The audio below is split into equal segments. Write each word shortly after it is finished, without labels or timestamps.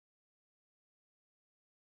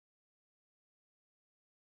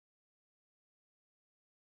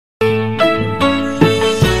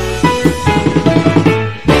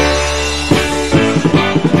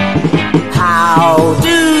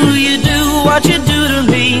what you do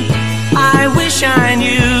to me. I wish I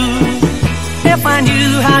knew. If I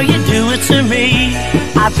knew how you do it to me,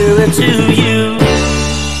 I'd do it to you.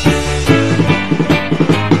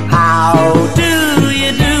 How do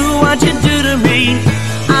you do what you do to me?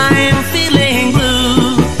 I'm feeling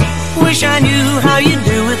blue. Wish I knew how you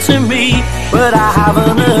do it to me, but I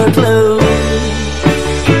haven't a clue.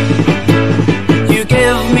 You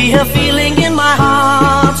give me a feeling in my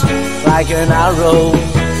heart, like an arrow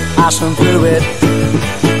passing through it.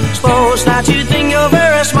 Suppose that you think you're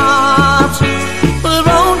very smart, but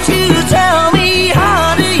won't you tell me,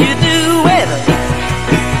 how do you do it?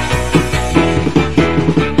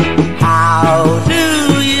 How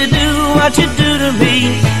do you do what you do to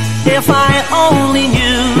me? If I only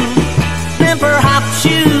knew, then perhaps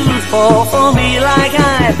you'd fall for me like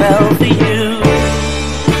I fell for you.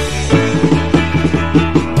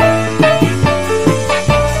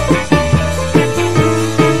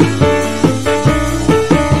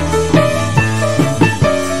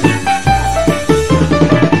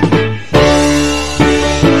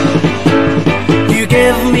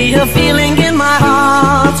 Give me a feeling in my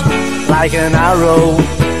heart, like an arrow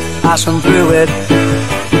passing through it.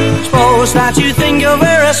 Suppose that you think you're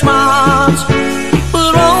very smart,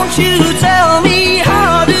 but won't you tell me,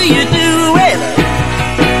 how do you do it?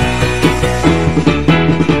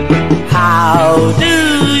 How do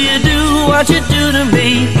you do what you do to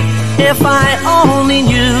me? If I only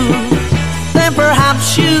knew, then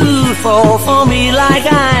perhaps you'd fall for me like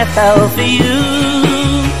I fell for you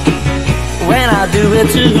when I do it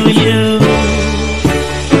to you.